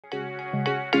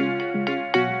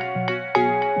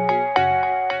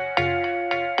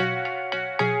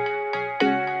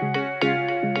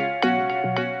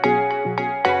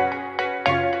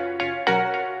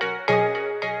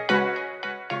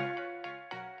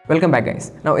Welcome back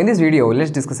guys. Now in this video let's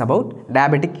discuss about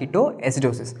diabetic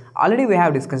ketoacidosis. Already we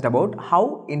have discussed about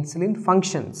how insulin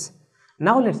functions.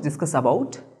 Now let's discuss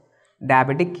about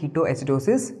diabetic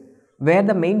ketoacidosis where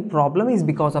the main problem is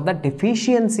because of the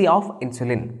deficiency of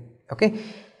insulin. Okay.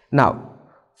 Now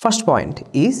first point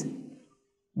is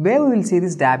where we will see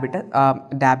this diabetic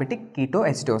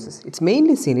ketoacidosis. It's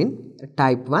mainly seen in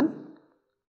type 1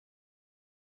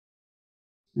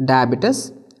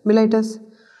 diabetes mellitus.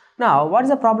 Now, what is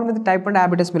the problem with the type 1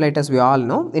 diabetes mellitus? We all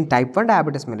know in type 1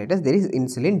 diabetes mellitus there is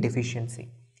insulin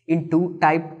deficiency. In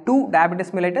type 2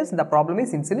 diabetes mellitus the problem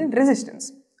is insulin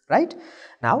resistance, right?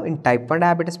 Now, in type 1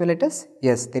 diabetes mellitus,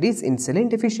 yes, there is insulin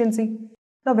deficiency.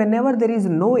 Now, whenever there is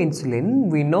no insulin,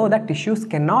 we know that tissues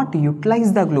cannot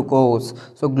utilize the glucose.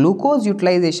 So, glucose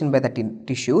utilization by the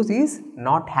tissues is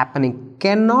not happening,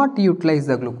 cannot utilize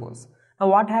the glucose. Now,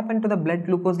 what happened to the blood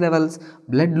glucose levels?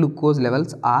 Blood glucose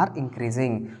levels are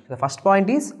increasing. So, the first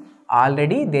point is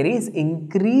already there is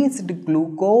increased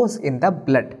glucose in the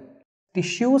blood.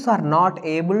 Tissues are not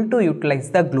able to utilize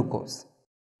the glucose.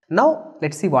 Now,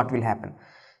 let's see what will happen.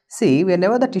 See,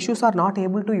 whenever the tissues are not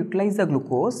able to utilize the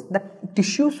glucose, the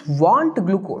tissues want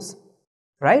glucose,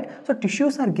 right? So,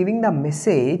 tissues are giving the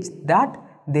message that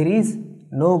there is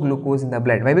no glucose in the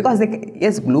blood. Why? Because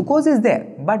yes, glucose is there,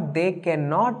 but they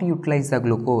cannot utilize the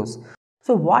glucose.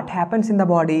 So, what happens in the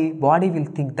body? Body will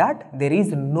think that there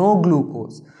is no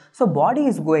glucose. So, body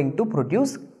is going to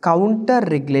produce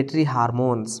counter-regulatory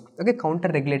hormones. Okay,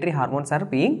 counter-regulatory hormones are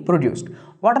being produced.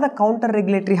 What are the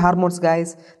counter-regulatory hormones,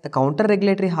 guys? The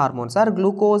counter-regulatory hormones are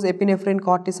glucose, epinephrine,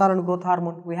 cortisol and growth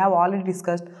hormone. We have already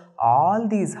discussed all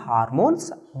these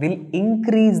hormones will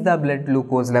increase the blood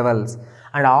glucose levels,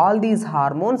 and all these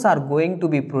hormones are going to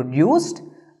be produced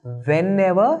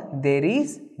whenever there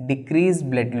is decreased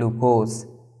blood glucose,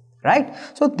 right?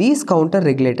 So, these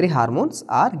counter-regulatory hormones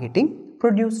are getting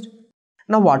produced.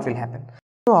 Now, what will happen?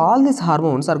 So, all these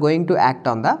hormones are going to act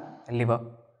on the liver.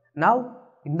 Now,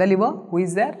 in the liver, who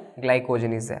is there?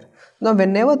 Glycogen is there. Now,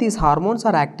 whenever these hormones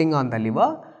are acting on the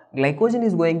liver, glycogen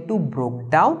is going to break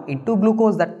down into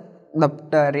glucose. That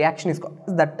the reaction is called,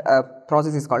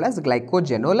 process is called as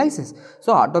glycogenolysis.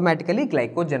 So, automatically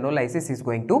glycogenolysis is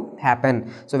going to happen.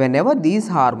 So, whenever these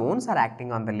hormones are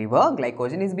acting on the liver,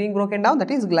 glycogen is being broken down, that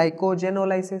is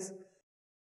glycogenolysis.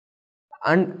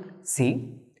 And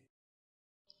see,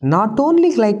 not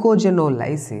only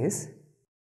glycogenolysis,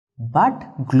 but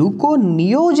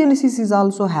gluconeogenesis is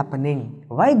also happening.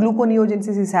 Why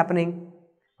gluconeogenesis is happening?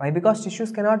 Why? Because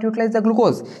tissues cannot utilize the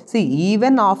glucose. See,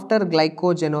 even after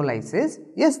glycogenolysis,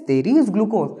 yes, there is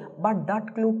glucose, but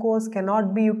that glucose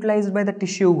cannot be utilized by the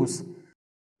tissues.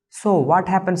 So, what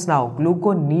happens now?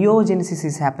 Gluconeogenesis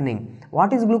is happening.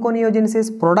 What is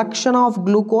gluconeogenesis? Production of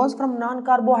glucose from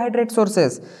non-carbohydrate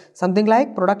sources. Something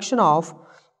like production of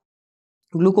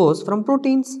glucose from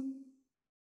proteins.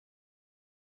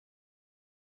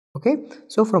 Okay,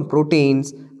 so from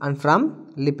proteins and from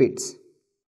lipids.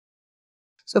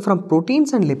 So, from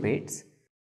proteins and lipids,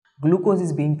 glucose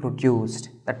is being produced.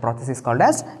 That process is called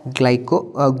as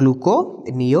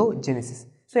gluconeogenesis.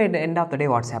 So, at the end of the day,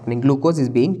 what's happening? Glucose is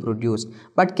being produced.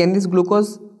 But can this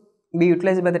glucose be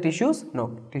utilized by the tissues?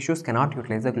 No, tissues cannot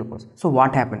utilize the glucose. So,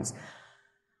 what happens?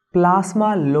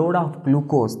 Plasma load of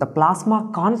glucose, the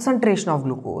plasma concentration of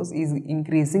glucose is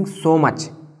increasing so much.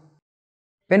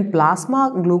 When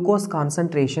plasma glucose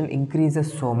concentration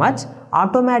increases so much,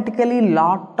 automatically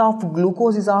lot of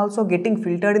glucose is also getting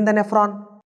filtered in the nephron.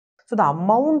 So, the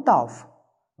amount of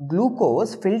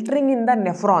glucose filtering in the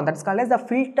nephron, that's called as the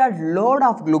filtered load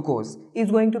of glucose,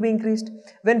 is going to be increased.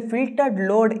 When filtered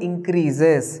load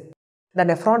increases, the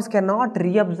nephrons cannot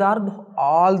reabsorb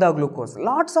all the glucose.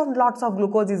 Lots of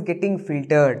glucose is getting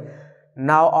filtered.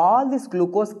 Now, all this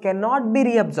glucose cannot be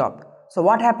reabsorbed. So,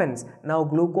 what happens? Now,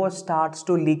 glucose starts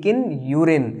to leak in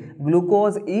urine.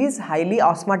 Glucose is highly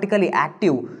osmotically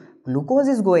active. Glucose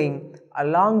is going,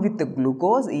 along with the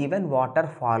glucose, even water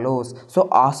follows. So,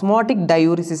 osmotic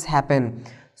diuresis happen.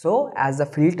 So, as the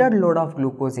filtered load of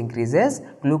glucose increases,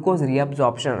 glucose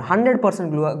reabsorption,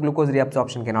 100% glucose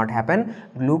reabsorption cannot happen.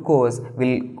 Glucose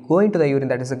will go into the urine,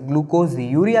 that is a glucose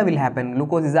urea will happen.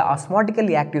 Glucose is a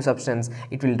osmotically active substance.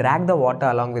 It will drag the water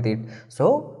along with it.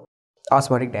 So,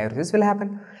 osmotic diuresis will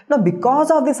happen. Now,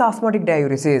 because of this osmotic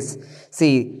diuresis,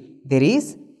 see, there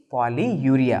is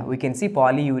polyuria. We can see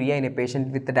polyuria in a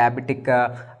patient with diabetic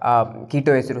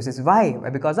ketoacidosis. Why?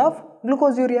 Because of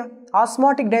glucoseuria.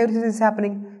 Osmotic diuresis is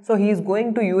happening. So, he is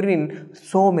going to urine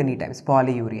so many times,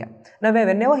 polyuria. Now,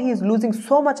 whenever he is losing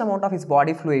so much amount of his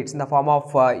body fluids in the form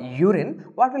of urine,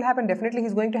 what will happen? Definitely, he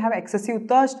is going to have excessive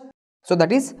thirst. So,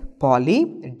 that is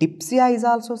polydipsia is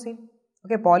also seen.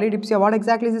 Okay, polydipsia, what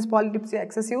exactly is this polydipsia?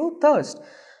 Excessive thirst.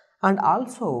 And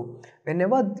also,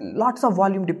 whenever lots of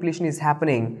volume depletion is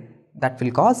happening, that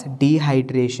will cause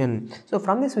dehydration. So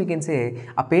from this we can say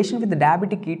a patient with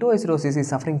diabetic ketoacidosis is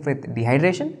suffering with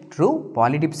dehydration, true,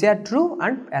 polydipsia, true,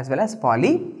 and as well as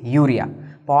polyuria.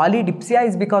 Polydipsia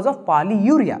is because of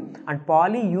polyuria and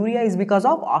polyuria is because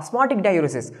of osmotic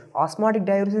diuresis. Osmotic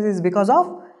diuresis is because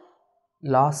of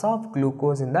loss of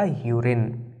glucose in the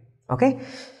urine. Okay,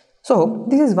 so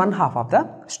this is one half of the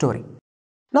story.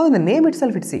 Now in the name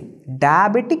itself, it's see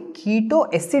diabetic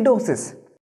ketoacidosis.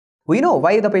 We know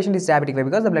why the patient is diabetic,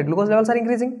 because the blood glucose levels are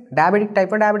increasing. Diabetic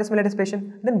type 1 diabetes mellitus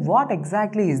patient. Then what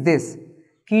exactly is this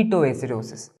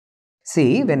ketoacidosis?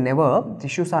 See, whenever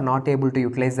tissues are not able to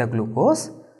utilize the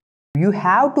glucose,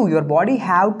 your body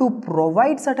have to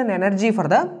provide certain energy for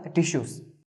the tissues.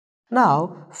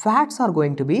 Now, fats are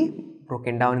going to be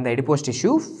broken down in the adipose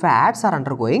tissue. Fats are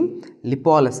undergoing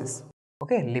lipolysis.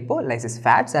 Okay, lipolysis.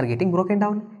 Fats are getting broken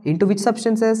down into which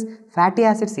substances? Fatty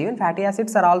acids. Even fatty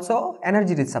acids are also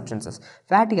energy rich substances.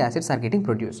 Fatty acids are getting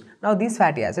produced. Now, these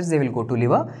fatty acids, they will go to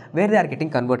liver where they are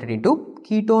getting converted into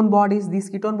ketone bodies.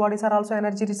 These ketone bodies are also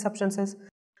energy rich substances.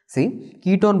 See,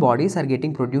 ketone bodies are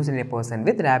getting produced in a person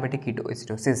with diabetic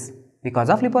ketoacidosis because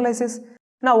of lipolysis.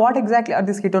 Now, what exactly are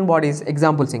these ketone bodies?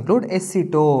 Examples include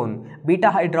acetone,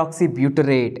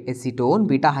 beta-hydroxybutyrate,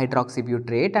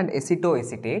 and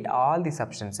acetoacetate. All these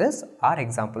substances are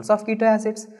examples of keto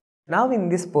acids. Now, in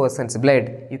this person's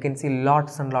blood, you can see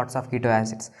lots and lots of keto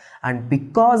acids. And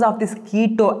because of these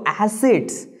keto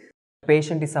acids, the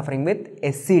patient is suffering with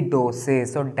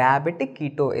acidosis. So, diabetic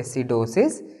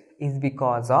ketoacidosis is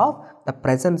because of the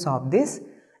presence of this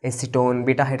acetone,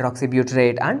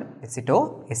 beta-hydroxybutyrate and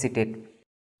acetoacetate.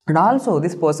 And also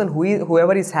this person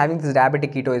whoever is having this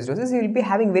diabetic ketoacidosis, he will be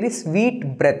having very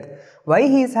sweet breath. Why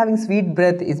he is having sweet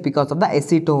breath is because of the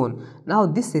acetone. Now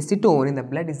this acetone in the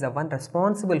blood is the one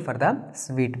responsible for the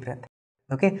sweet breath.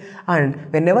 Okay,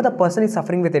 and whenever the person is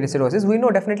suffering with acidosis, we know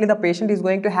definitely the patient is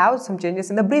going to have some changes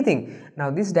in the breathing.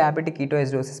 Now this diabetic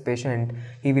ketoacidosis patient,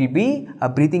 he will be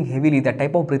breathing heavily. The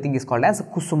type of breathing is called as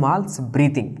Kussmaul's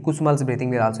breathing. Kussmaul's breathing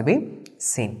will also be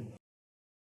seen.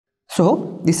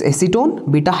 So, this acetone,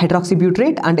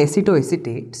 beta-hydroxybutyrate and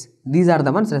acetoacetates, these are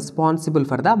the ones responsible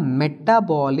for the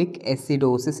metabolic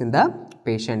acidosis in the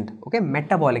patient. Okay,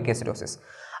 metabolic acidosis.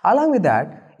 Along with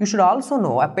that, you should also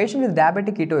know a patient with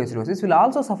diabetic ketoacidosis will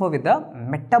also suffer with the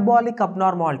metabolic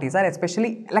abnormalities or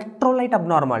especially electrolyte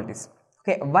abnormalities.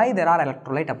 Okay, why there are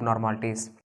electrolyte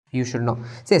abnormalities? You should know.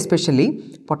 See,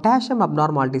 especially potassium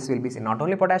abnormalities will be seen. Not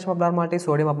only potassium abnormalities,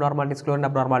 sodium abnormalities, chlorine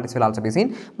abnormalities will also be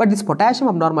seen. But this potassium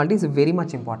abnormality is very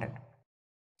much important.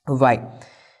 Why?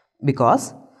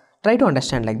 Because, try to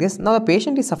understand like this. Now the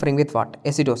patient is suffering with what?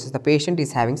 Acidosis. The patient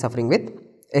is suffering with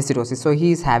acidosis. So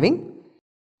he is having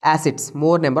acids,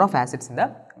 more number of acids in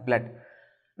the blood.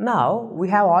 Now, we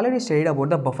have already studied about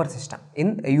the buffer system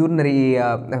in urinary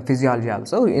physiology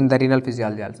also, in the renal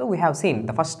physiology also. We have seen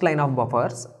the first line of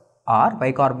buffers are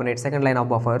bicarbonate, second line of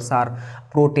buffers are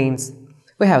proteins.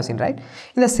 We have seen, right?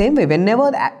 In the same way,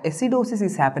 whenever the acidosis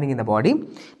is happening in the body,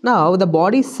 now the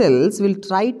body cells will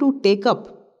try to take up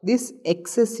this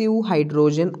excessive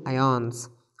hydrogen ions,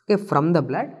 okay, from the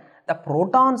blood. The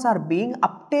protons are being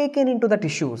uptaken into the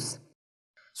tissues.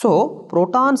 So,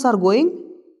 protons are going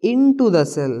into the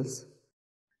cells.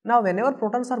 Now, whenever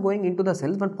protons are going into the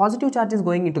cells, one positive charge is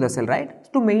going into the cell,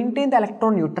 right? To maintain the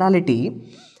electron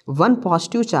neutrality, one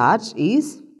positive charge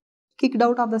is kicked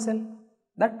out of the cell.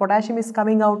 That potassium is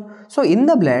coming out. So, in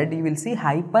the blood, you will see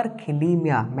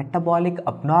hyperkalemia, metabolic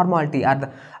abnormality or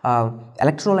the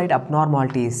electrolyte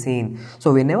abnormality is seen.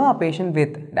 So, whenever a patient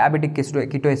with diabetic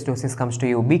ketoacidosis comes to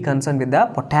you, be concerned with the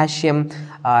potassium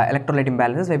electrolyte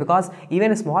imbalances, because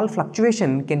even a small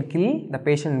fluctuation can kill the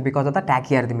patient because of the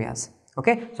tachyarrhythmias.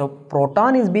 Okay, so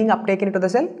proton is being uptaken into the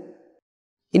cell.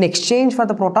 In exchange for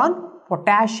the proton,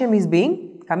 potassium is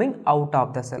being coming out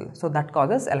of the cell. So that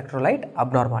causes electrolyte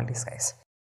abnormalities, guys.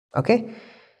 Okay.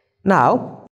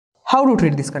 Now, how to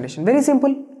treat this condition? Very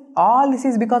simple. All this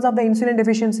is because of the insulin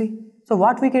deficiency. So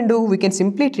what we can do? We can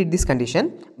simply treat this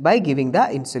condition by giving the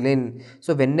insulin.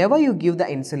 So whenever you give the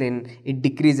insulin, it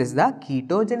decreases the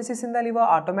ketogenesis in the liver.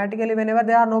 Automatically, whenever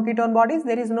there are no ketone bodies,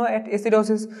 there is no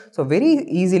acidosis. So very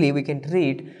easily we can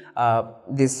treat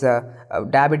this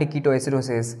diabetic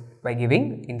ketoacidosis by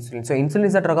giving insulin. So insulin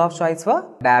is the drug of choice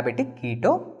for diabetic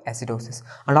ketoacidosis.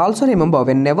 And also remember,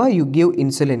 whenever you give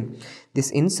insulin,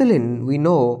 this insulin, we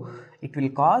know it will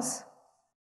cause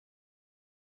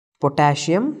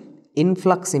potassium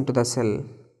influx into the cell.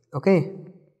 Okay.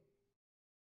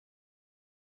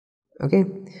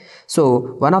 So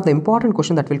one of the important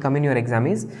question that will come in your exam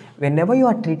is, whenever you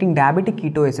are treating diabetic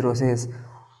ketoacidosis,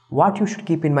 what you should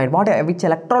keep in mind, which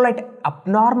electrolyte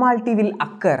abnormality will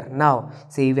occur. Now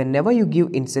see, whenever you give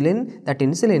insulin, that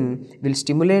insulin will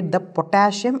stimulate the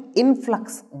potassium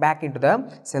influx back into the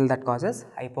cell that causes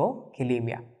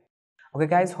hypokalemia. Okay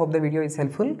guys, hope the video is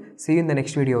helpful. See you in the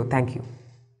next video. Thank you.